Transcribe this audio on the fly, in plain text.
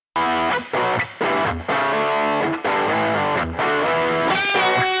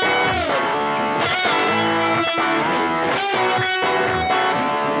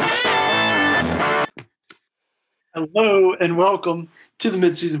Hello and welcome to the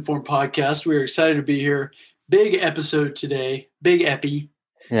Midseason Form Podcast. We are excited to be here. Big episode today. Big epi.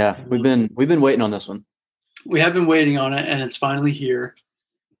 Yeah, we've been waiting on this one. We have been waiting on it, and it's finally here.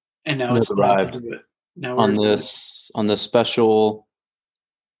 And now it's time to do it. Now on this special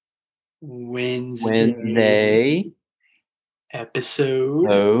Wednesday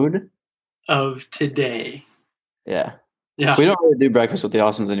episode of today. Yeah. Yeah. We don't really do breakfast with the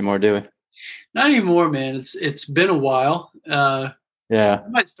Austins anymore, do we? Not anymore, man. It's been a while. Yeah. I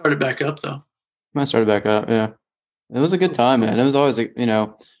might start it back up though. Might start it back up, yeah. It was a good time, man. It was always,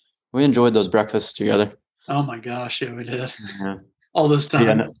 we enjoyed those breakfasts together. Oh my gosh, yeah, we did. Yeah. All those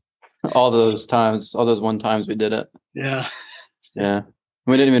times. Yeah, all those times, all those one times we did it. Yeah. Yeah.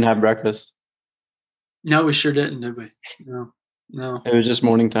 We didn't even have breakfast. No, we sure didn't, did we? No. It was just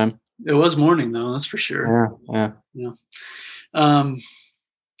morning time. It was morning though, that's for sure. Yeah.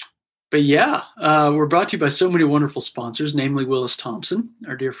 But yeah, we're brought to you by so many wonderful sponsors, namely Willis Thompson,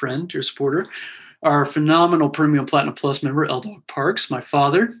 our dear friend, dear supporter, our phenomenal Premium Platinum Plus member, L Dog Parks, my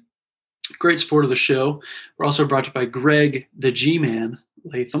father, great supporter of the show. We're also brought to you by Greg, the G-Man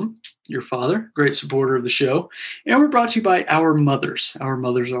Latham, your father, great supporter of the show. And we're brought to you by our mothers. Our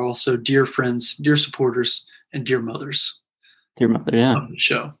mothers are also dear friends, dear supporters, and dear mothers. Dear mother, yeah. Of the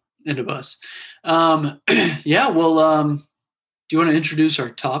show and of us. Do you want to introduce our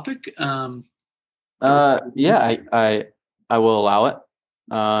topic? Yeah, I will allow it.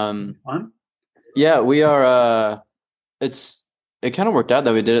 Yeah, we are. It kind of worked out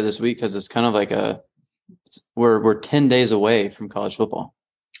that we did it this week because it's kind of like we're 10 days away from college football.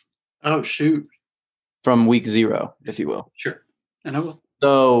 Oh shoot! From week 0, if you will. Sure, and I will.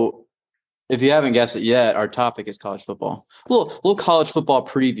 So, if you haven't guessed it yet, our topic is college football. A little college football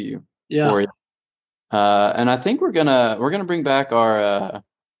preview for you. And I think we're gonna bring back our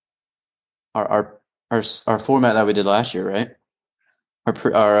format that we did last year, right?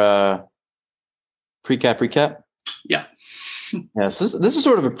 Our pre-cap recap. Yeah. Yes. This is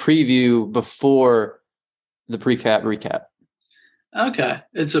sort of a preview before the pre-cap recap. Okay,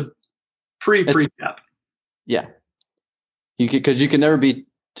 it's a pre-cap. Yeah. Because you can never be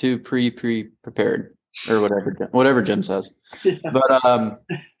too prepared or whatever Jim says. Yeah. But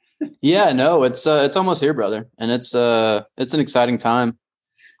yeah, no, it's almost here, brother, and it's an exciting time.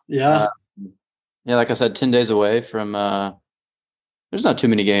 Yeah, yeah, like I said, 10 days away from. There's not too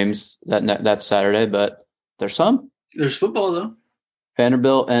many games that Saturday, but there's some. There's football though.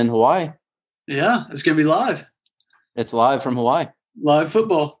 Vanderbilt and Hawaii. Yeah, it's gonna be live. It's live from Hawaii. Live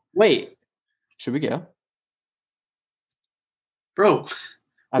football. Wait, should we go, bro?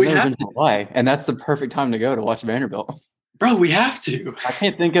 I've never been to Hawaii, and that's the perfect time to go to watch Vanderbilt. Bro, we have to. I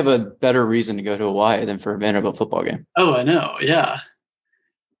can't think of a better reason to go to Hawaii than for a Vanderbilt football game. Oh, I know. Yeah.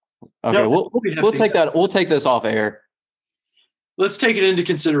 Okay, we'll take that. We'll take this off air. Let's take it into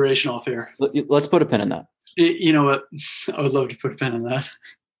consideration off air. Let's put a pin in that. You know what? I would love to put a pin in that.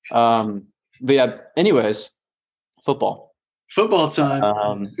 But yeah. Anyways, football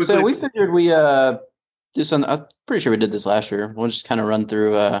time. So we figured we do something. I'm pretty sure we did this last year. We'll just kind of run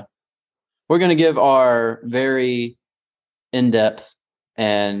through. We're going to give our very in-depth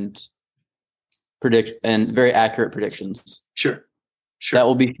and very accurate predictions. Sure. That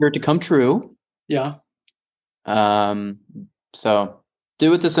will be sure to come true. Yeah. So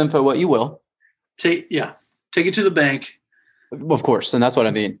do with this info what you will. Take it to the bank. Of course, and that's what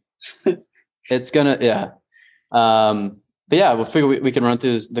I mean. It's gonna, yeah. But yeah, we'll figure we can run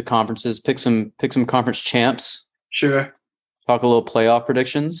through the conferences, pick some conference champs. Sure. Talk a little playoff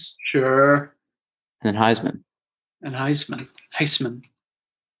predictions. Sure. And then Heisman. Heisman.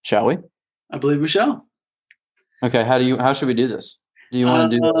 Shall we? I believe we shall. Okay. How should we do this? Do you want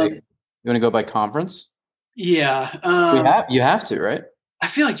to do you want to go by conference? Yeah. You have to, right? I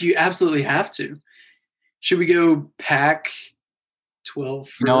feel like you absolutely have to. Should we go Pac-12?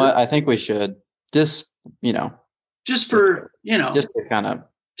 You know what? I think we should. Just for, just to kind of.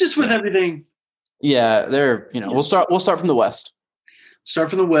 Just with everything. Yeah. We'll start from the West. Start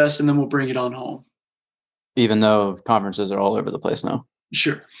from the West and then we'll bring it on home. Even though conferences are all over the place now.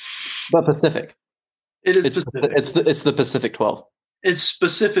 Sure. But Pacific. It's Pacific. It's the Pacific 12. It's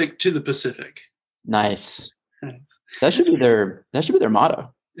specific to the Pacific. Nice. That should be their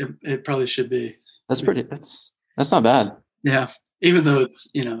motto. It probably should be. That's not bad. Yeah. Even though it's,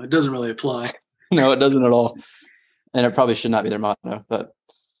 it doesn't really apply. No, it doesn't at all. And it probably should not be their motto, but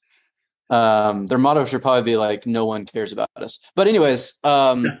their motto should probably be like, no one cares about us. But anyways,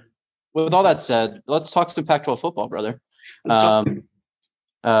 with all that said, let's talk some Pac-12 football, brother. Do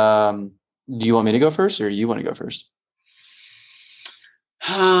you want me to go first or you want to go first?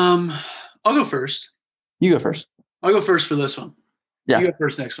 I'll go first. You go first. I'll go first for this one. Yeah. You go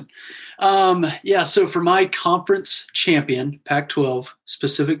first next one. Yeah, so for my conference champion, Pac-12,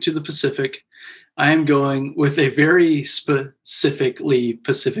 specific to the Pacific, I am going with a very specifically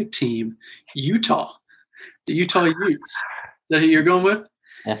Pacific team, Utah. The Utah Utes. Is that who you're going with?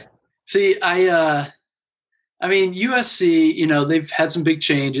 Yeah. See, I mean, USC, you know, they've had some big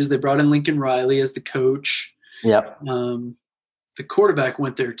changes. They brought in Lincoln Riley as the coach. Yep. The quarterback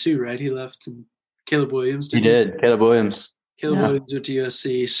went there too, right? He left, and Caleb Williams. He did. Caleb Williams. Caleb Williams went to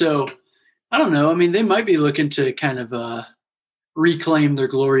USC. So I don't know. I mean, they might be looking to kind of reclaim their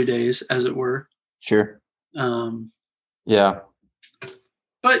glory days, as it were. Sure. Yeah.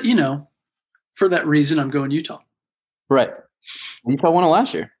 But, you know, for that reason, I'm going Utah. Right. Utah won it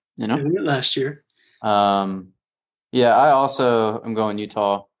last year, you know? They won it last year. Yeah, I also am going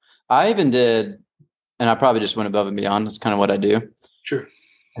Utah. I even did, and I probably just went above and beyond. That's kind of what I do. Sure.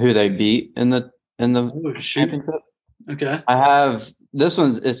 Who they beat in the championship. Okay. I have this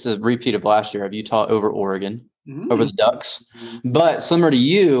one's it's a repeat of last year. I have Utah over Oregon, over the Ducks. But similar to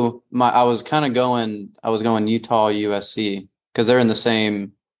you, I was going Utah USC because they're in the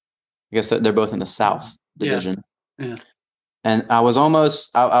same. I guess they're both in the South division. Yeah. And I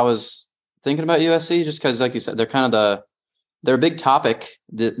was thinking about USC just because, like you said, they're a big topic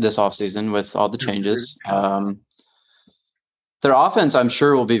this offseason with all the changes. Their offense, I'm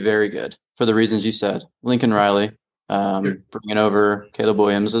sure, will be very good for the reasons you said. Lincoln Riley, bringing over Caleb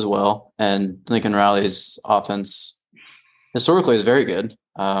Williams as well. And Lincoln Riley's offense historically is very good.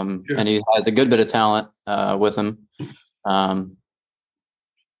 And he has a good bit of talent with him.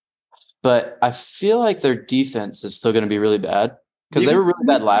 But I feel like their defense is still going to be really bad because they were really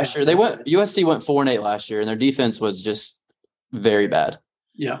bad last year. USC went 4-8 last year, and their defense was just very bad.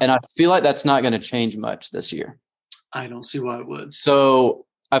 Yeah. And I feel like that's not going to change much this year. I don't see why it would. So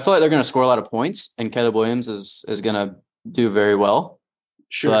I feel like they're going to score a lot of points, and Caleb Williams is going to do very well.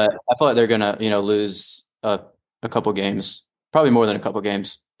 Sure. But I feel like they're going to, lose a couple games, probably more than a couple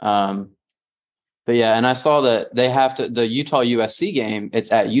games. But yeah, and I saw that they have the Utah USC game.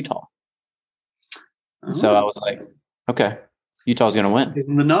 It's at Utah. So I was like, okay, Utah's going to win. Give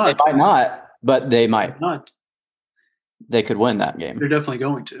them the nod. They might not, but they might. Not. They could win that game. They're definitely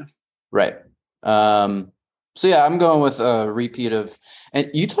going to. Right. So yeah, I'm going with a repeat of, and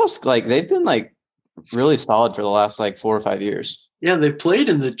Utah's they've been really solid for the last 4 or 5 years. Yeah, they've played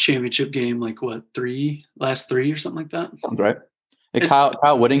in the championship game last three or something like that. Sounds right. And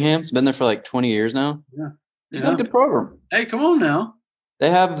Kyle Whittingham's been there for 20 years now. Yeah. He's got a good program. Hey, come on now.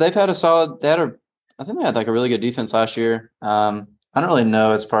 They've had a solid. I think they had a really good defense last year. I don't really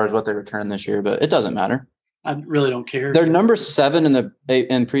know as far as what they returned this year, but it doesn't matter. I really don't care. They're number 7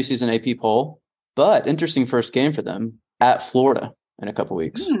 in preseason AP poll, but interesting first game for them at Florida in a couple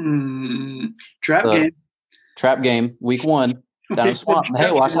weeks. Trap game, week 1 down in Swamp.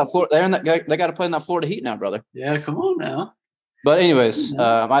 Hey, watch out, Florida. They got to play in that Florida Heat now, brother. Yeah, come on now. But anyways,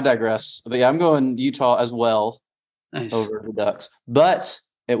 I digress. But yeah, I'm going Utah as well over the Ducks. But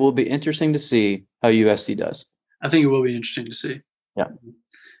it will be interesting to see how USC does. I think it will be interesting to see. Yeah.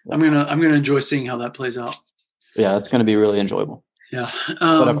 I'm gonna enjoy seeing how that plays out. Yeah, it's gonna be really enjoyable. Yeah.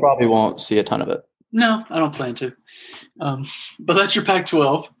 But I probably won't see a ton of it. No, I don't plan to. But that's your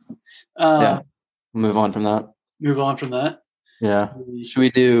Pac-12. Yeah. Move on from that. Yeah. Should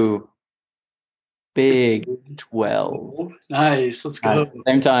we do Big 12? Nice. Let's go. Nice.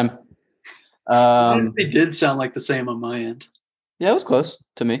 Same time. They did sound like the same on my end. Yeah, it was close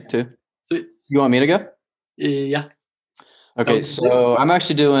to me too. Sweet. You want me to go? Yeah. Okay, so I'm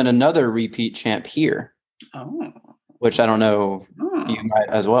actually doing another repeat champ here. Oh. Which I don't know you might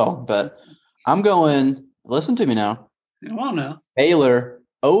as well, but I'm going, listen to me now. Come on now. Baylor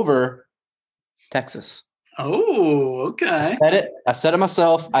over Texas. Oh, okay. I said it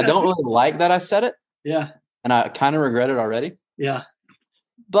myself. I don't really like that I said it. Yeah. And I kind of regret it already. Yeah.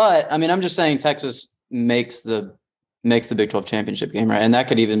 But I mean, I'm just saying Texas makes the Big 12 championship game, right? And that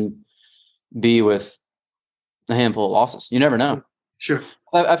could even be with a handful of losses. You never know. Sure.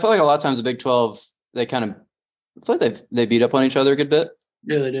 I feel like a lot of times the Big 12, I feel like they beat up on each other a good bit.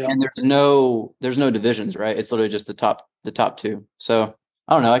 Yeah, they do. And there's no divisions, right? It's literally just the top 2. So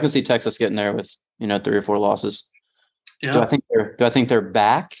I don't know. I can see Texas getting there with 3 or 4 losses. Yeah. Do I think they're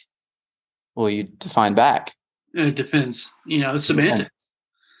back? Well, you define back. It depends. It's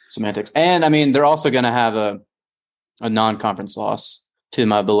Semantics. And I mean, they're also going to have a non-conference loss to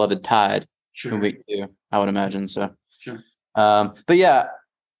my beloved Tide in week 2, I would imagine. So, sure. But yeah,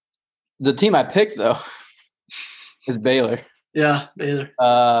 the team I picked though is Baylor. Yeah, Baylor.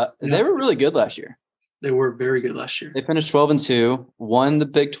 They were really good last year. They were very good last year. They finished 12-2, won the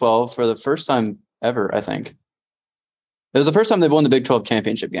Big 12 for the first time ever, I think. It was the first time they won the Big 12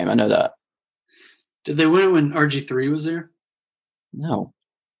 championship game. I know that. Did they win it when RG3 was there? No.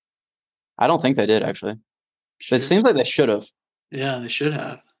 I don't think they did, actually. Sure. It seems like they should have. Yeah, they should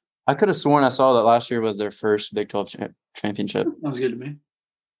have. I could have sworn I saw that last year was their first Big 12 championship. Sounds good to me.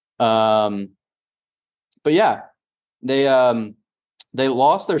 But yeah, they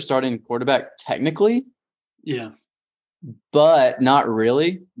lost their starting quarterback technically. Yeah. But not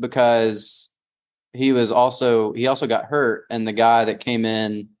really, because he also got hurt, and the guy that came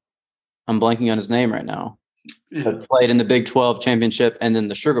in, I'm blanking on his name right now, but played in the Big 12 championship and then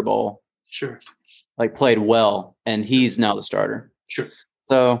the Sugar Bowl. Sure. Like played well, and he's now the starter. Sure.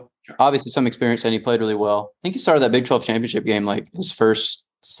 So obviously some experience, and he played really well. I think he started that Big 12 championship game like his first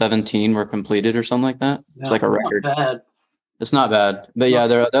 17 were completed or something like that. Yeah, it's like a record. Not bad. It's not bad. But yeah,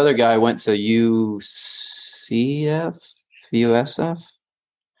 the other guy went to USF.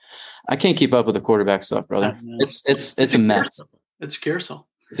 I can't keep up with the quarterback stuff, brother. It's a mess. It's a carousel.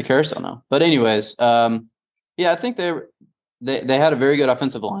 It's a carousel now. But anyways, yeah, I think they had a very good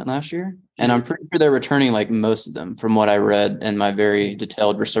offensive line last year, and I'm pretty sure they're returning like most of them from what I read in my very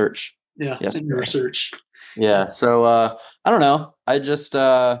detailed research. Yeah, in your research. Yeah. So I don't know. I just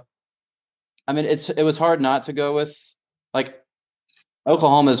I mean it was hard not to go with like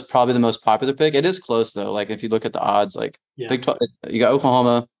Oklahoma is probably the most popular pick. It is close though. Like if you look at the odds, like Big 12, you got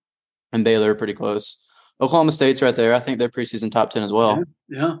Oklahoma and Baylor pretty close. Oklahoma State's right there. I think they're preseason top 10 as well.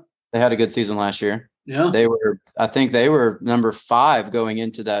 Yeah. They had a good season last year. Yeah. I think they were number 5 going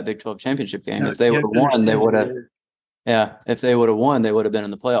into that Big 12 championship game. If they would have won, they would have. Yeah. If they would have won, they would have been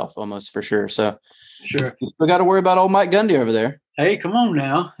in the playoff almost for sure. So sure. We got to worry about old Mike Gundy over there. Hey, come on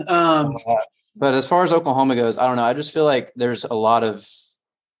now. But as far as Oklahoma goes, I don't know. I just feel like there's almost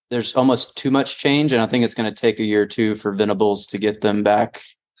too much change, and I think it's going to take a year or two for Venables to get them back,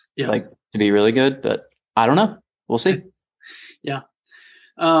 like to be really good. But I don't know. We'll see. Yeah.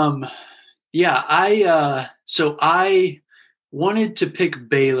 Yeah. So I wanted to pick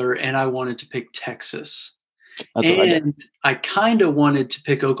Baylor, and I wanted to pick Texas, and I kind of wanted to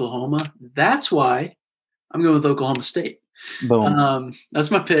pick Oklahoma. That's why I'm going with Oklahoma State. Boom. That's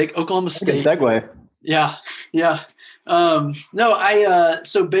my pick. Oklahoma State. Good segue. Yeah.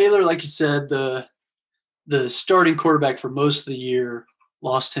 So Baylor, like you said, the starting quarterback for most of the year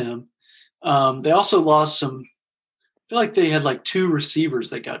lost him. They also lost some. I feel like they had like 2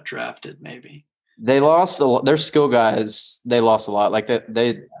 receivers that got drafted. Maybe they lost their skill guys. They lost a lot. Like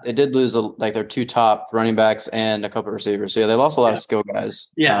they did lose like their 2 top running backs and a couple of receivers. So yeah, they lost a lot of skill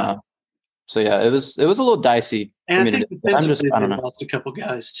guys. Yeah. So yeah, it was a little dicey. And I think defensively they lost a couple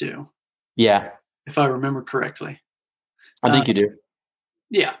guys too. Yeah, if I remember correctly. I think you do.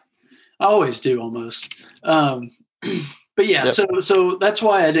 Yeah, I always do almost. But yeah, so that's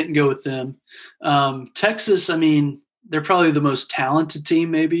why I didn't go with them. Texas, I mean, they're probably the most talented team.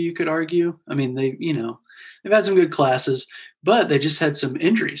 Maybe you could argue. I mean, they've had some good classes, but they just had some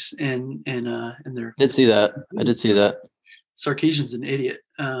injuries in their. I did see that. Sarkisian's an idiot.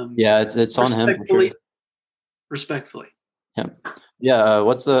 Yeah, it's on him for sure. Respectfully. Yeah. Yeah.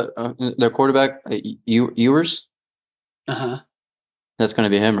 What's their quarterback? Ewers? Uh-huh. That's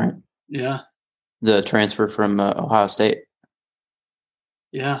going to be him, right? Yeah. The transfer from Ohio State.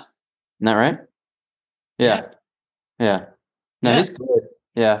 Yeah. Isn't that right? Yeah. No, he's good.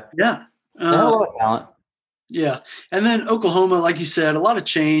 Yeah. Yeah. They have a lot of talent. Yeah. And then Oklahoma, like you said, a lot of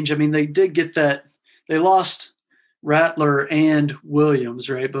change. I mean, they did get that. They lost Rattler and Williams,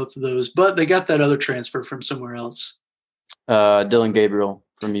 right? Both of those. But they got that other transfer from somewhere else. Dillon Gabriel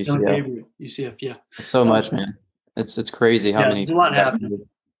from UCF. UCF, yeah. So much, man. It's crazy how many. There's a lot happening.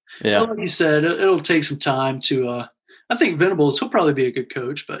 Yeah. Like you said, it'll take some time to I think Venables, he'll probably be a good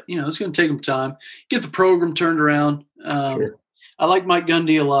coach, but it's going to take him time. Get the program turned around. Sure. I like Mike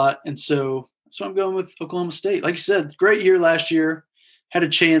Gundy a lot, and so I'm going with Oklahoma State. Like you said, great year last year. Had a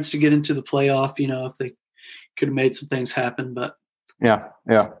chance to get into the playoff, if they could have made some things happen, but yeah.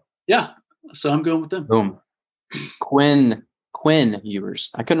 So I'm going with them. Boom. Quinn Ewers.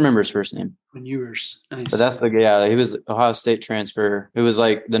 I couldn't remember his first name. Quinn Ewers. Nice. But that's he was Ohio State transfer. Who was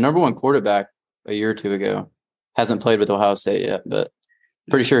like the number 1 quarterback a year or 2 ago. Hasn't played with Ohio State yet, but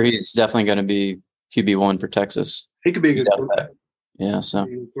pretty sure he's definitely going to be QB1 for Texas. He could be a good quarterback. Yeah, so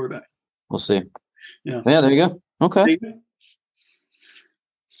quarterback. We'll see. Yeah, there you go. Okay.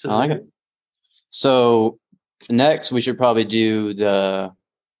 So I like it. So next, we should probably do the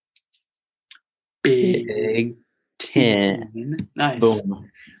Big Ten. Nice.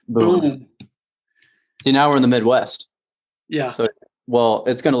 Boom. See, now we're in the Midwest. Yeah. So,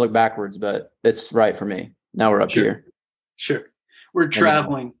 it's going to look backwards, but it's right for me. Now we're up here. Sure. We're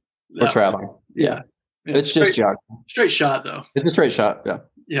traveling. We're traveling. Yeah. Yeah, It's just geography. straight shot though. It's a straight shot. Yeah.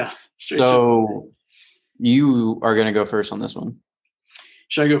 Yeah. Straight shot. So you are going to go first on this one.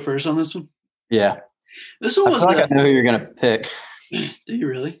 Should I go first on this one? Yeah. This one I was feel like I know who you're going to pick. Do you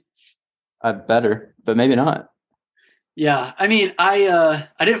really? I better, but maybe not. Yeah. I mean, I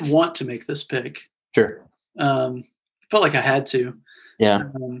didn't want to make this pick. Sure. Felt like I had to. Yeah.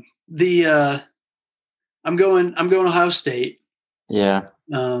 I'm going Ohio State. Yeah.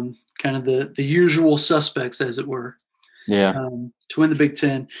 Kind of the usual suspects, as it were. Yeah. To win the Big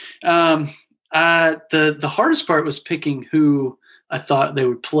Ten. The hardest part was picking who I thought they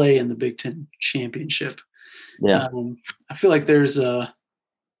would play in the Big Ten championship. Yeah. I feel like there's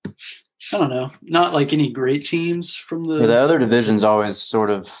I don't know, not like any great teams from the. Yeah, the other division's always sort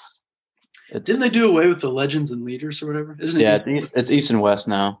of. Didn't they do away with the legends and leaders or whatever? Isn't it? Yeah, it's East and West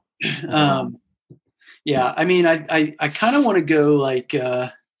now. Yeah, I mean, I kind of want to go like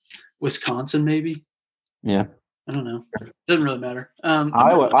Wisconsin, maybe. Yeah. I don't know. Doesn't really matter.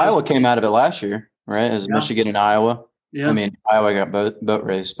 Iowa came out of it last year, right? As Michigan and Iowa. Yeah. I mean, Iowa got boat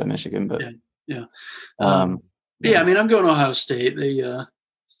raced by Michigan, but yeah. Yeah, I mean, I'm going Ohio State. They,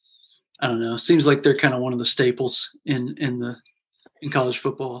 I don't know. Seems like they're kind of one of the staples in college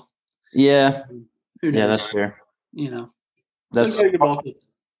football. Yeah. Who knows? Yeah, that's fair. You know, That's good ball.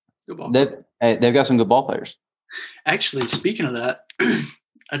 Good ball. They've got some good ball players. Actually, speaking of that,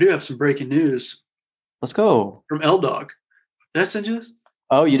 I do have some breaking news. Let's go from L-Dog. Did I send you this?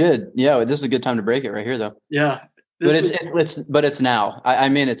 Oh, you did. Yeah, this is a good time to break it right here, though. Yeah, but it's now. I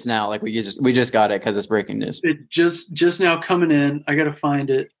mean, it's now. Like we just got it because it's breaking news. It just now coming in. I got to find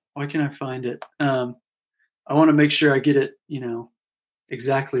it. Why can't I find it? I want to make sure I get it.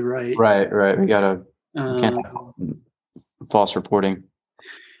 Exactly right. Right. We gotta can't have false reporting.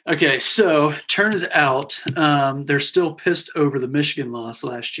 Okay, so turns out they're still pissed over the Michigan loss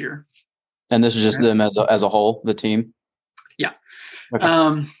last year. And this is just them as a whole, the team? Yeah.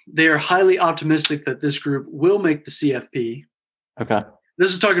 Okay. They are highly optimistic that this group will make the CFP. Okay.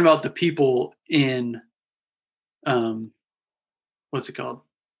 This is talking about the people in, what's it called?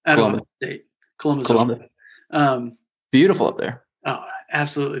 Columbus. State. Columbus. Beautiful up there. Oh,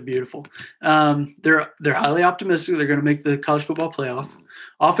 absolutely beautiful. They're highly optimistic they're going to make the college football playoff.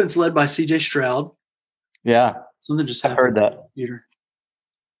 Offense led by C.J. Stroud. Yeah. Something just happened. I've heard that. Computer.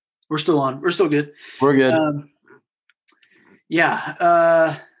 We're still on. We're still good. We're good.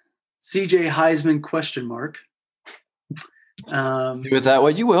 CJ Heisman question mark. Do with that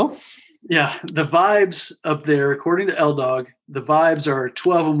what you will. Yeah, the vibes up there, according to L-Dog, the vibes are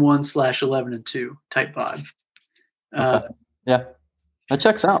 12-1/11-2 type vibe. Okay. Yeah, that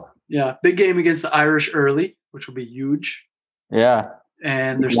checks out. Yeah, big game against the Irish early, which will be huge. Yeah,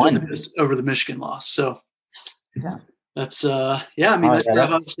 and they're still pissed over the Michigan loss. So yeah. That's I mean, that's your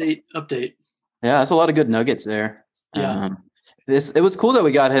Ohio State update. Yeah, that's a lot of good nuggets there. Yeah. It was cool that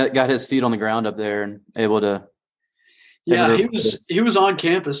we got his feet on the ground up there and able to. Yeah, he was on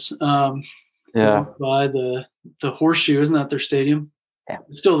campus. By the Horseshoe, isn't that their stadium? Yeah,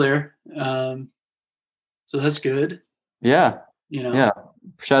 it's still there. So that's good. Yeah. Yeah.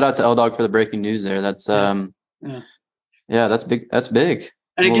 Shout out to L-Dog for the breaking news there. That's that's big. That's big.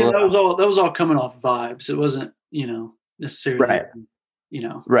 And again, that was all coming off vibes. It wasn't necessarily right.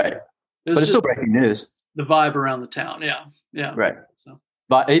 But it's still breaking news. The vibe around the town. Yeah. Right. So,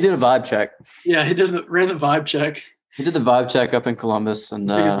 but he did a vibe check. Yeah, he ran the vibe check. He did the vibe check up in Columbus and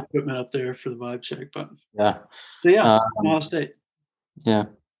equipment up there for the vibe check, but yeah. So Ohio State. Yeah.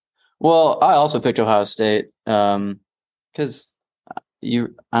 Well, I also picked Ohio State because I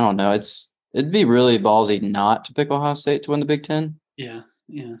don't know. It'd be really ballsy not to pick Ohio State to win the Big Ten. Yeah.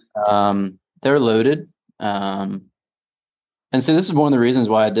 They're loaded. And so this is one of the reasons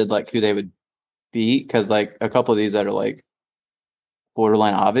why I did like who they would beat, because like a couple of these that are like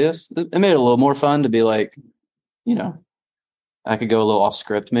borderline obvious, it made it a little more fun to be like, I could go a little off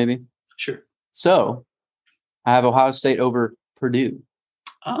script maybe. Sure. So I have Ohio State over Purdue.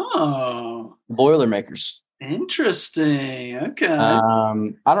 Oh. Boilermakers. Interesting. Okay. I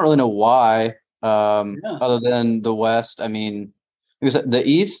don't really know why. Other than the West, I mean, because the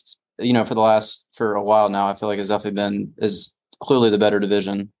East, for a while now, I feel like has definitely is clearly the better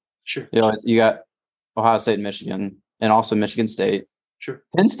division. Sure. You got Ohio State and Michigan, and also Michigan State. Sure.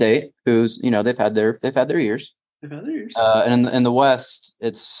 Penn State, who's they've had their years. They've had their years. And in the West,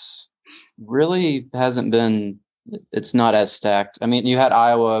 it's really hasn't been. It's not as stacked. I mean, you had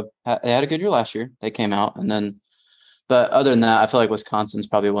Iowa. They had a good year last year. They came out, but other than that, I feel like Wisconsin's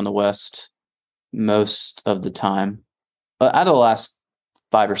probably won the West most of the time. But out of the last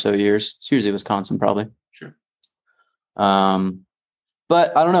 5 or so years, it's usually Wisconsin probably. Sure. But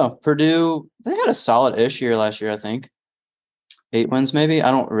But I don't know. Purdue, they had a solid-ish year last year, I think. 8 wins, maybe.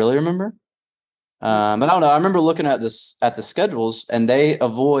 I don't really remember. But I don't know. I remember looking at the schedules, and they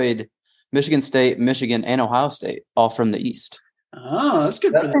avoid Michigan State, Michigan, and Ohio State, all from the East. Oh, that's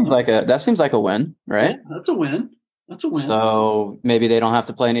good for them. That seems like a win, right? Yeah, that's a win. That's a win. So maybe they don't have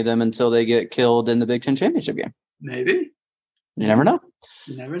to play any of them until they get killed in the Big Ten championship game. Maybe. You never know.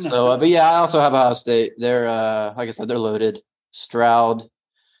 You never know. So, but yeah, I also have Ohio State. They're like I said, they're loaded. Stroud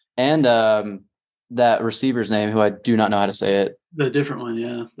and that receiver's name, who I do not know how to say it. The different one,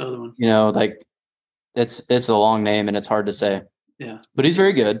 yeah, the other one. You know, like it's a long name and it's hard to say. Yeah, but he's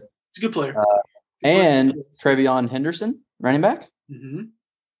very good. He's a good player. And TreVeyon Henderson, running back.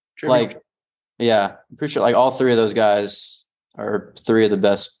 Mm-hmm. Like, yeah, I'm pretty sure like all three of those guys are three of the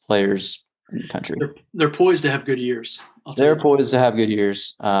best players in the country. They're poised to have good years. They're poised to have good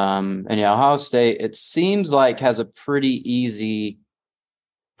years. And yeah, Ohio State, it seems like has a pretty easy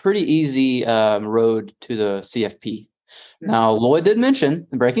road to the CFP. Yeah. Now, Lloyd did mention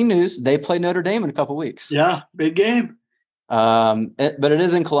in breaking news, they play Notre Dame in a couple weeks. Yeah, big game. But it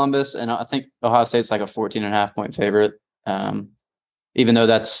is in Columbus, and I think Ohio State's like a 14.5-point favorite. Even though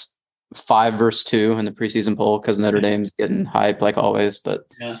that's 5 versus 2 in the preseason poll, because Notre Dame's getting hype like always. But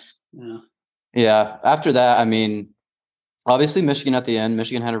yeah. After that, I mean, obviously Michigan at the end.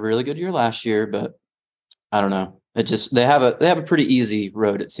 Michigan had a really good year last year, but I don't know. It just they have a pretty easy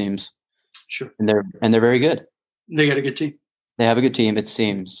road, it seems. Sure. And they're very good. They got a good team. They have a good team, it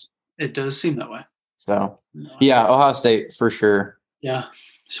seems. It does seem that way. So yeah, Ohio State for sure. Yeah.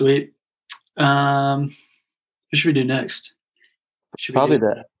 Sweet. What should we do next? Probably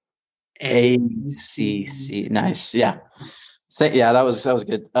the ACC. Nice. Yeah. That was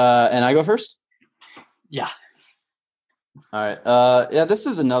good. And I go first? Yeah. All right. Yeah, this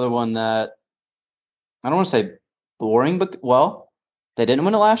is another one that I don't want to say boring, but they didn't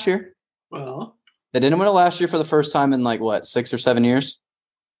win it last year. Well, they didn't win it last year for the first time in 6 or 7 years.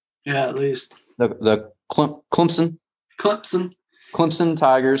 Yeah, at least. The Clemson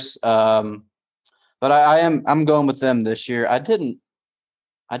Tigers. But I'm going with them this year. I didn't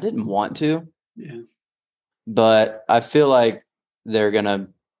want to. Yeah. But I feel like they're gonna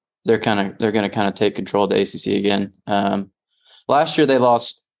kind of take control of the ACC again. Last year they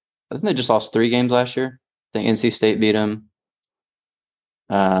lost. I think they just lost 3 games last year. I think NC State beat them.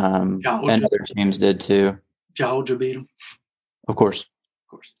 And other teams did too. Georgia beat them. Of course.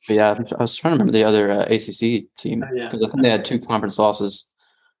 But yeah, I was trying to remember the other ACC team because I think they had 2 conference losses.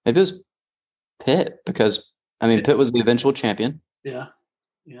 Maybe it was Pitt because Pitt was the eventual champion. Yeah.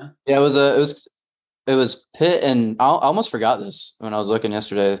 It was Pitt, and I almost forgot this when I was looking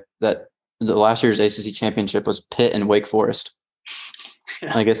yesterday that the last year's ACC championship was Pitt and Wake Forest.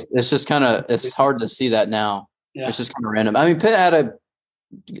 Yeah. Like it's just kind of it's hard to see that now. Yeah. It's just kind of random.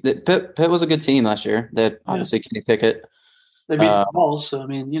 Pitt was a good team last year. They had obviously Kenny Pickett. They beat the Vols, so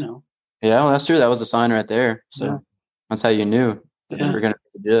Yeah, well, that's true. That was a sign right there. So that's how you knew that they were going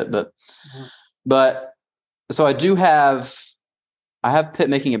to do it. But so I have Pitt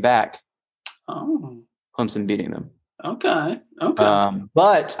making it back. Oh. Clemson beating them. Okay.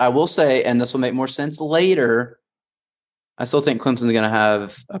 But I will say, and this will make more sense later, I still think Clemson's going to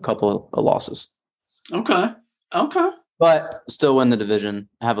have a couple of losses. Okay. But still win the division,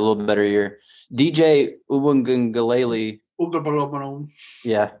 have a little bit better year. DJ Uiagalelei.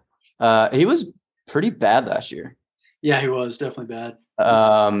 Yeah. He was pretty bad last year. Yeah, he was definitely bad.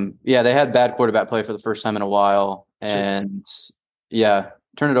 They had bad quarterback play for the first time in a while. And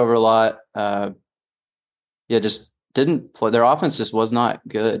turned it over a lot. Just didn't play. Their offense just was not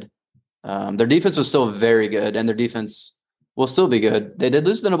good. Their defense was still very good, and their defense will still be good. They did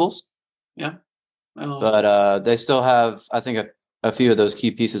lose Venables. Yeah. But they still have, I think, a few of those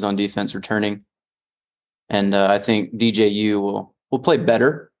key pieces on defense returning. And I think DJU will play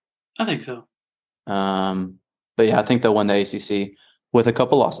better. I think so. But yeah, I think they'll win the ACC with a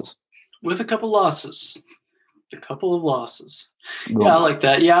couple losses. A couple of losses. Yeah, I like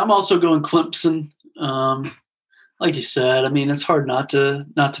that. Yeah, I'm also going Clemson. Like you said, it's hard not to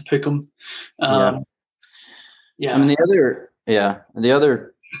pick them. The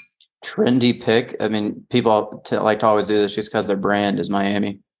other trendy pick. People like to always do this just because their brand is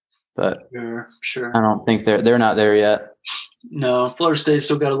Miami, but sure. I don't think they're not there yet. No, Florida State's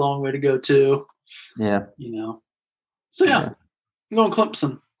still got a long way to go too. Yeah. So I'm going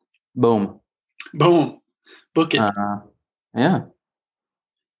Clemson. Boom. Book it. Yeah.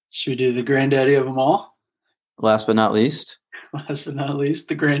 Should we do the granddaddy of them all? Last but not least,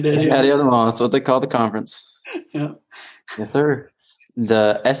 the granddaddy of them all. That's what they call the conference. Yeah. Yes, sir.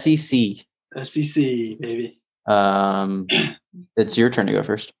 The SEC. SEC, baby. It's your turn to go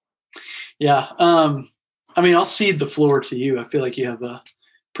first. Yeah. I mean, I'll cede the floor to you. I feel like you have a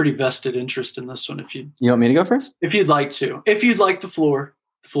pretty vested interest in this one. You want me to go first? If you'd like to. If you'd like the floor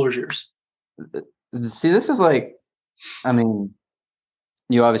is yours. See, this is like, I mean,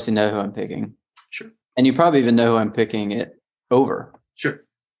 you obviously know who I'm picking. Sure. And you probably even know who I'm picking it over. Sure.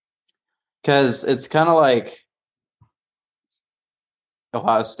 Because it's kind of like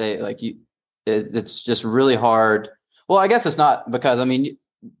Ohio State. Like it's just really hard. Well, I guess it's not, because I mean,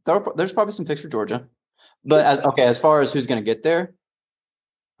 there's probably some picks for Georgia, but as far as who's going to get there,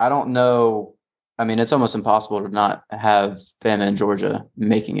 I don't know. I mean, it's almost impossible to not have Bama and Georgia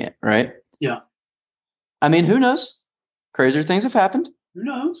making it, right? Yeah. I mean, who knows? Crazier things have happened. Who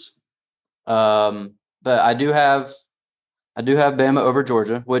knows? But I do have Bama over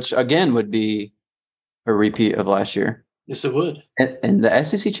Georgia, which again would be a repeat of last year. Yes, it would. And the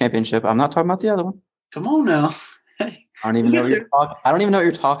SEC championship. I'm not talking about the other one. Come on now. Hey, I don't even know what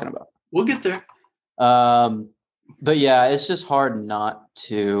you're talking about. We'll get there. But yeah, it's just hard not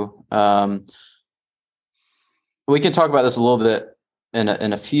to. We can talk about this a little bit in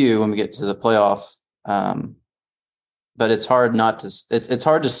a few when we get to the playoff. But it's hard not to. It's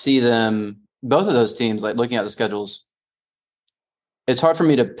hard to see them, both of those teams, like looking at the schedules. It's hard for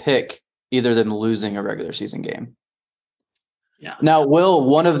me to pick either of them losing a regular season game. Yeah. Now, will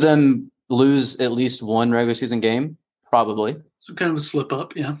one of them lose at least one regular season game? Probably. Some kind of a slip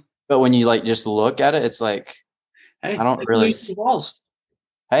up, yeah. But when you like just look at it, it's like, hey, I don't really.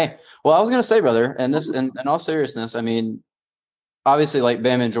 Hey, well, I was gonna say, brother, and this, in all seriousness, I mean, obviously, like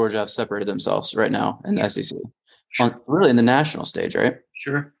Bama and Georgia have separated themselves right now in the SEC, really in the national stage, right?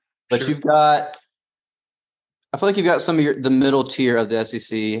 Sure. But you've got, I feel like you've got some of the middle tier of the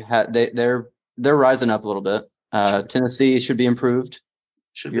SEC. They're rising up a little bit. Tennessee should be improved.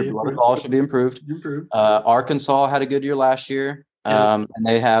 Your ball should be improved. Arkansas had a good year last year. And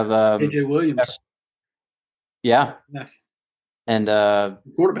they have KJ Williams. Yeah. And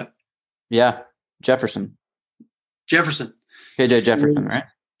quarterback. Yeah. Jefferson. KJ Jefferson, right?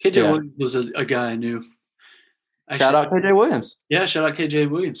 KJ Williams was a guy I knew. Actually, shout out KJ Williams. Yeah, shout out KJ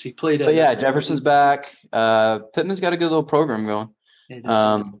Williams. He played. But yeah, Jefferson's back. Pittman's got a good little program going.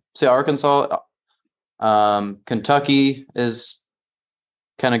 See, Arkansas, Kentucky is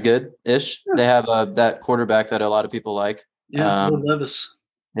kind of good-ish. Yeah. They have that quarterback that a lot of people like. Yeah, Levis.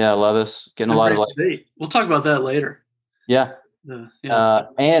 Yeah, Levis getting a lot of like. We'll talk about that later. Yeah.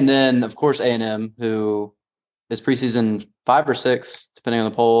 And then of course A&M, who is preseason 5 or 6, depending on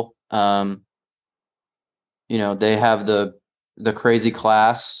the poll. They have the crazy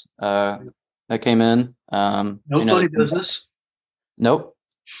class that came in. Funny business. Nope.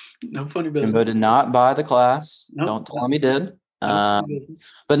 No funny business. Jimbo did not buy the class. Nope. Don't tell him he did.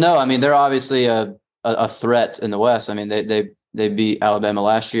 But no, I mean, they're obviously a threat in the West. I mean, they beat Alabama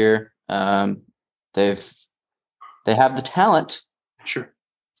last year. They have the talent. Sure.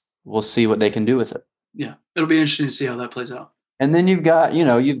 We'll see what they can do with it. Yeah, it'll be interesting to see how that plays out. And then you've got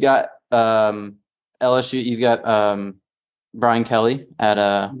LSU. You've got Brian Kelly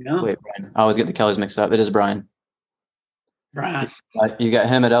at Wait, Brian. I always get the Kellys mixed up. It is Brian. You got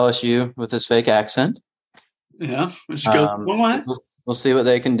him at LSU with his fake accent. Yeah, let's go one way. We'll see what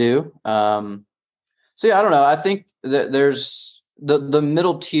they can do. So yeah, I don't know. I think that there's the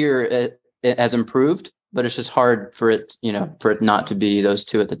middle tier it has improved, but it's just hard for it not to be those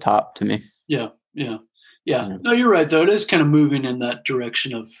two at the top to me. Yeah. No, you're right though. It is kind of moving in that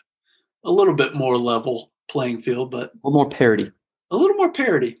direction of a little bit more level playing field, but a little more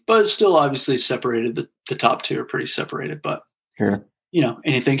parity. But it's still obviously separated. The top two are pretty separated, but sure.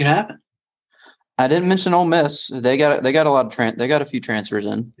 Anything could happen. I didn't mention Ole Miss. They got a lot of they got a few transfers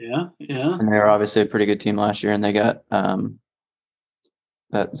in. Yeah. And they were obviously a pretty good team last year, and they got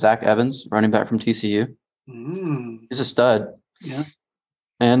that Zach Evans, running back from TCU. He's a stud. Yeah.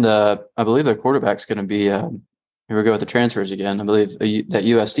 And I believe their quarterback's going to be here we go with the transfers again. I believe that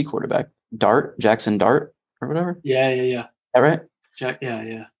USC quarterback, Jackson Dart or whatever. Yeah. Is that right?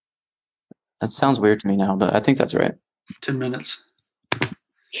 Yeah. That sounds weird to me now, but I think that's right. 10 minutes.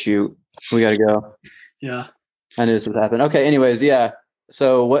 Shoot. We got to go. Yeah. I knew this would happen. Okay. Anyways, yeah.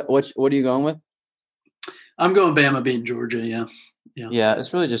 So what are you going with? I'm going Bama beating Georgia. Yeah. Yeah.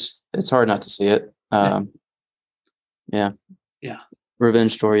 It's really it's hard not to see it. Yeah.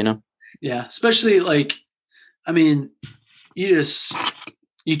 Revenge story, Yeah. Especially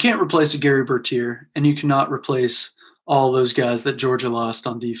you can't replace a Gary Bertier, and you cannot replace all those guys that Georgia lost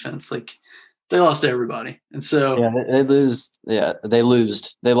on defense. Like, they lost everybody. And so they lose. Yeah, they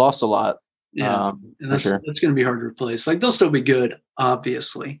lost a lot. Yeah. And that's going to be hard to replace. Like, they'll still be good,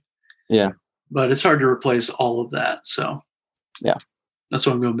 obviously. Yeah. but it's hard to replace all of that. So Yeah. That's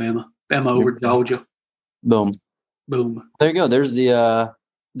why I'm going Bama. Bama over Georgia. Boom. Boom. There you go. There's the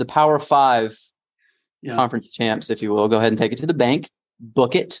Power 5 conference champs, if you will. Go ahead and take it to the bank.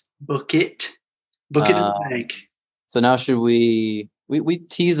 Book it. Book it. Book it in the bank. So now should we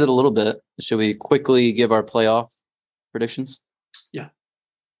tease it a little bit. Should we quickly give our playoff predictions? Yeah.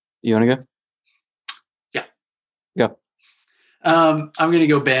 You want to go? Yeah. Go. I'm going to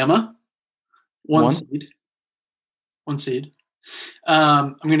go Bama. One seed.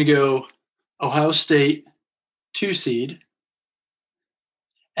 I'm going to go Ohio State, 2 seed.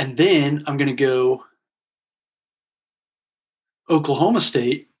 And then I'm going to go Oklahoma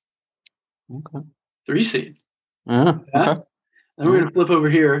State, 3 seed. Okay. Then we're going to flip over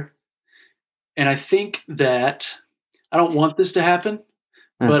here. And I think that I don't want this to happen,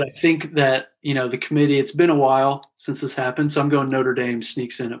 but I think that, the committee, it's been a while since this happened. So I'm going Notre Dame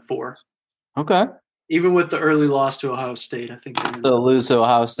sneaks in at 4. Okay. Even with the early loss to Ohio State, I think they'll lose to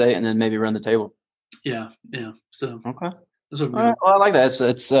Ohio State and then maybe run the table. Yeah. So okay. That's what well, I like that.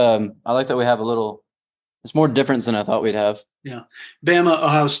 It's I like that we have a little. It's more difference than I thought we'd have. Yeah, Bama,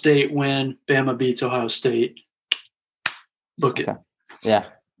 Ohio State win. Bama beats Ohio State. Book it. Yeah.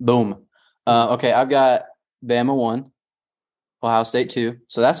 Boom. Okay, I've got Bama 1, Ohio State 2.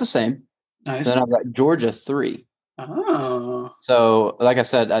 So that's the same. Nice. Then I've got Georgia 3. Oh. So, like I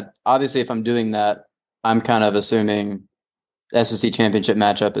said, obviously, if I'm doing that, I'm kind of assuming SEC championship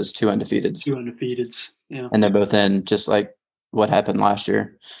matchup is 2 undefeateds. 2 undefeateds. Yeah. And they're both in, just like what happened last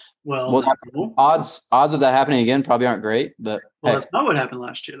year. Well, odds of that happening again probably aren't great, but that's not what happened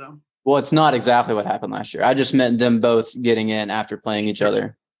last year, though. Well, it's not exactly what happened last year. I just meant them both getting in after playing each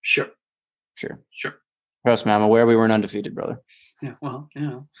other. Sure. Trust me, I'm aware we weren't undefeated, brother. Yeah, well,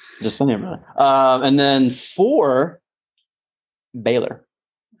 just saying, brother. And then 4, Baylor.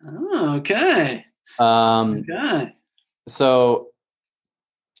 Oh, okay. Okay. So,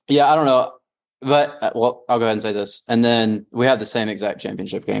 yeah, I don't know. But, I'll go ahead and say this. And then we have the same exact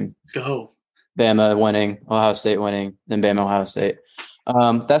championship game. Let's go. Bama winning, Ohio State winning, then Bama, Ohio State.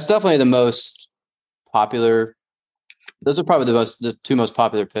 That's definitely the most popular. Those are probably the 2 most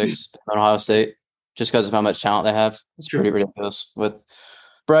popular picks on Ohio State, just because of how much talent they have. It's pretty ridiculous with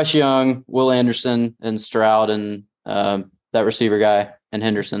Bryce Young, Will Anderson, and Stroud, and that receiver guy and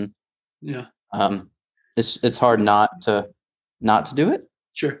Henderson. Yeah. It's hard not to do it.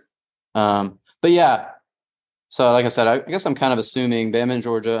 Sure. But yeah. So like I said, I guess I'm kind of assuming Bama and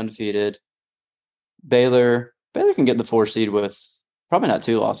Georgia undefeated. Baylor can get the 4 seed with probably not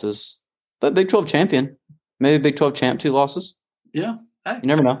 2 losses, but Big 12 champion, maybe Big 12 champ 2 losses. Yeah, you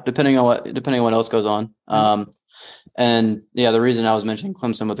never know, depending on what else goes on. And yeah, the reason I was mentioning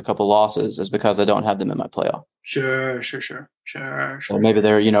Clemson with a couple losses is because I don't have them in my playoff. Sure. So maybe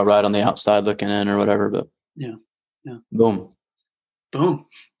they're right on the outside looking in or whatever. But yeah. Boom.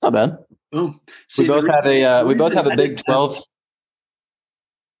 Not bad. Boom. See, we both have a Big 12.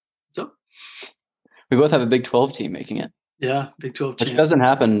 We both have a Big 12 team making it. Yeah, Big 12 champ. Which doesn't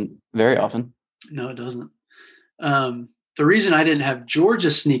happen very often. No, it doesn't. The reason I didn't have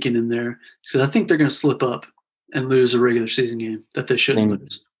Georgia sneaking in there is because I think they're going to slip up and lose a regular season game that they shouldn't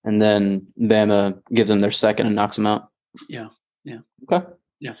lose. And then Bama gives them their second and knocks them out. Yeah. Okay.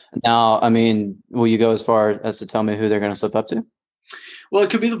 Yeah. Now, I mean, will you go as far as to tell me who they're going to slip up to? Well, it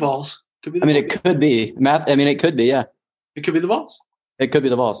could be the Vols. It could be math. I mean, it could be, yeah. It could be the Vols. It could be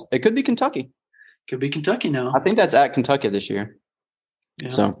the Vols. It could be Kentucky. Could be Kentucky now. I think that's at Kentucky this year. Yeah.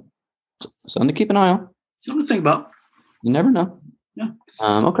 So something to keep an eye on. Something to think about. You never know. Yeah.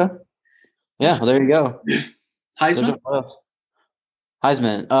 Okay. Yeah. Well, there you go. Heisman.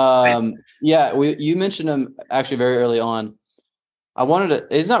 Yeah. You mentioned him actually very early on.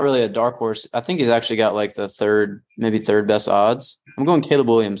 He's not really a dark horse. I think he's actually got like the third best odds. I'm going Caleb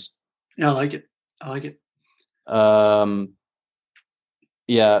Williams. Yeah, I like it.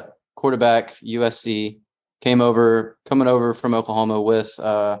 Yeah. Quarterback, USC, coming over from Oklahoma with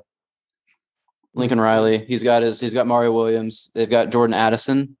Lincoln Riley. He's got Mario Williams. They've got Jordan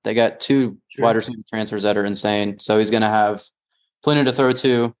Addison. They got 2 wide receiver transfers that are insane. So he's going to have plenty to throw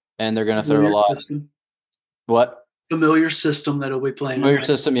to, and they're going to throw a lot. What? Familiar system that he'll be playing. Familiar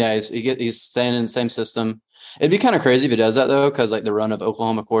system, yeah. He's staying in the same system. It'd be kind of crazy if he does that though, because like the run of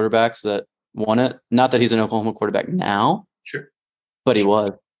Oklahoma quarterbacks that won it. Not that he's an Oklahoma quarterback now. Sure. But he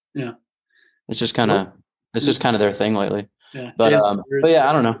was. Yeah. It's just kind of their thing lately. Yeah. But yeah,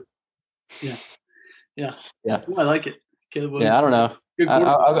 I don't know. Yeah. Ooh, I like it. Caleb Williams. Yeah, I don't know.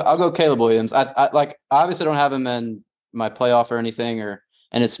 I'll go Caleb Williams. I obviously don't have him in my playoff or anything, and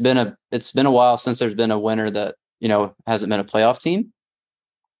it's been a while since there's been a winner that hasn't been a playoff team.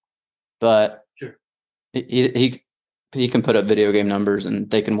 But He can put up video game numbers and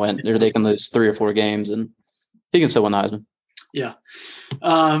they can win, or they can lose 3 or 4 games, and he can still win the Heisman. Yeah.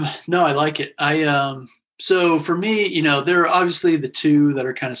 No, I like it. So for me, there are obviously the two that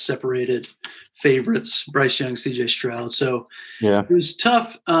are kind of separated favorites, Bryce Young, CJ Stroud. So yeah, it was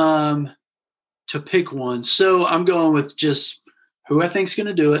tough to pick one. So I'm going with just who I think is going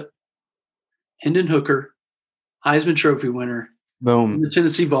to do it. Hendon Hooker, Heisman Trophy winner. boom. The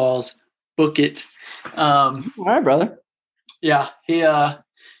Tennessee Vols, book it. All right, brother. Yeah, he had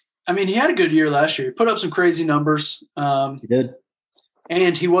a good year last year. He put up some crazy numbers. He did.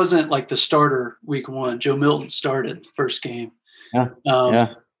 And he wasn't like the starter week 1. Joe Milton started the first game.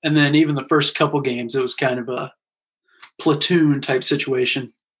 Yeah. And then even the first couple games, it was kind of a platoon type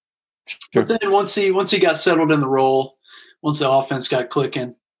situation. Sure. But then once he got settled in the role, once the offense got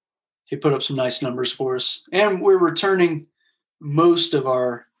clicking, he put up some nice numbers for us. And we're returning most of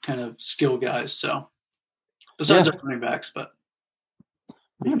our kind of skill guys. So besides our running backs, but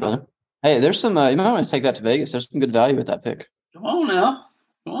yeah, brother. Hey, there's some. You might want to take that to Vegas. There's some good value with that pick. Come on now.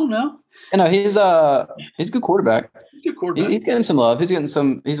 He's a good quarterback. He's a good quarterback. He's getting some love. He's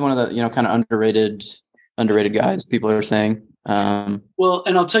one of the kind of underrated guys. People are saying. Well,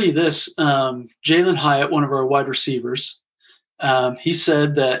 and I'll tell you this: Jalen Hyatt, one of our wide receivers, he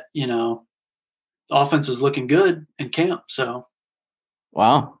said that the offense is looking good in camp. So,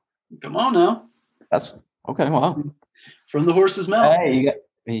 wow, come on now. That's okay. Wow, from the horse's mouth. Hey,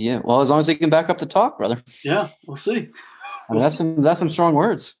 yeah. Well, as long as he can back up the talk, brother. Yeah, we'll see. That's some strong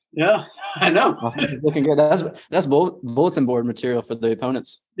words. Yeah, I know. Looking good. That's bulletin board material for the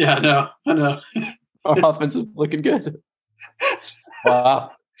opponents. Yeah, I know. Our offense is looking good.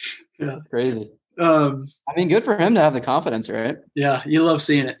 Wow. Yeah. Crazy. Good for him to have the confidence, right? Yeah, you love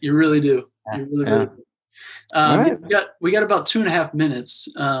seeing it. You really do. Yeah. You really do. Right. We got about 2.5 minutes.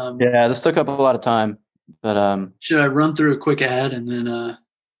 This took up a lot of time. But should I run through a quick ad and then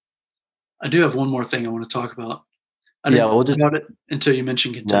I do have one more thing I want to talk about. We'll just about it until you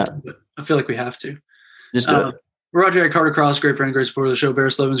mention Kentucky, but I feel like we have to. Just do it. We're brought to you by Carter Cross, great friend, great supporter of the show.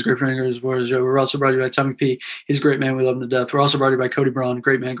 Barris Levins, great friend, great supporter of the show. We're also brought to you by Tommy P. He's a great man. We love him to death. We're also brought to you by Cody Braun,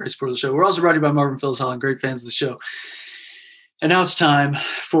 great man, great supporter of the show. We're also brought to you by Marvin Phillips Holland, great fans of the show. And now it's time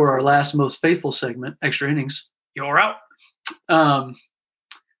for our last most faithful segment, Extra Innings. You're out.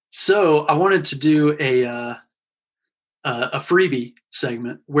 So I wanted to do a freebie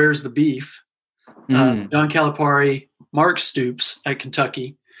segment. Where's the beef? John Calipari, Mark Stoops at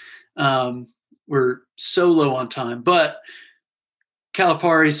Kentucky. We're so low on time, but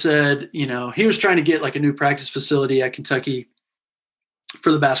Calipari said, he was trying to get like a new practice facility at Kentucky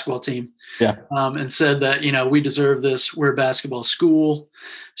for the basketball team. Yeah. And said that, we deserve this. We're a basketball school.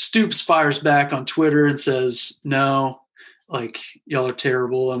 Stoops fires back on Twitter and says, no, like y'all are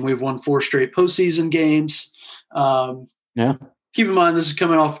terrible. And we've won 4 straight postseason games. Keep in mind, this is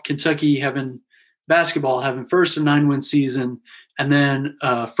coming off Kentucky having first a 9-win season and then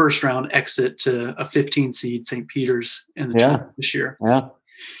a first round exit to a 15 seed St. Peter's in the tournament this year. Yeah.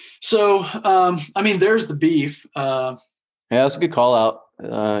 So, there's the beef. That's a good call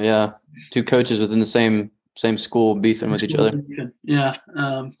out. 2 coaches within the same school beefing with each other. Yeah.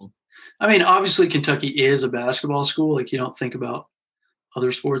 Obviously Kentucky is a basketball school. Like you don't think about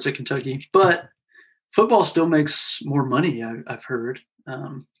other sports at Kentucky, but football still makes more money. I've heard.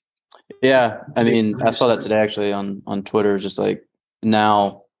 I saw that today actually on Twitter. Just like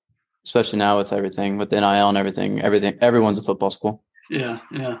now, especially now with everything with NIL and everything, everyone's a football school. Yeah.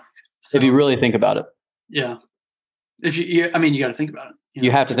 So, if you really think about it. Yeah. If you got to think about it. You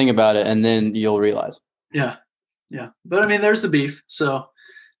have to think about it, and then you'll realize. Yeah. But there's the beef. So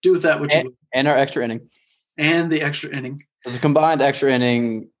do with that what you will. And our extra inning. And the extra inning. It's a combined extra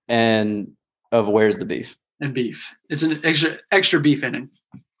inning and of where's the beef. And beef. It's an extra beef inning.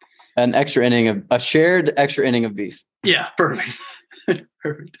 An extra inning of a shared extra inning of beef. Yeah, perfect.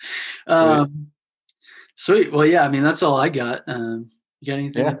 Perfect. Sweet. Well, yeah, that's all I got. You got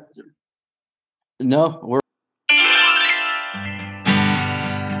anything? Yeah. No, we're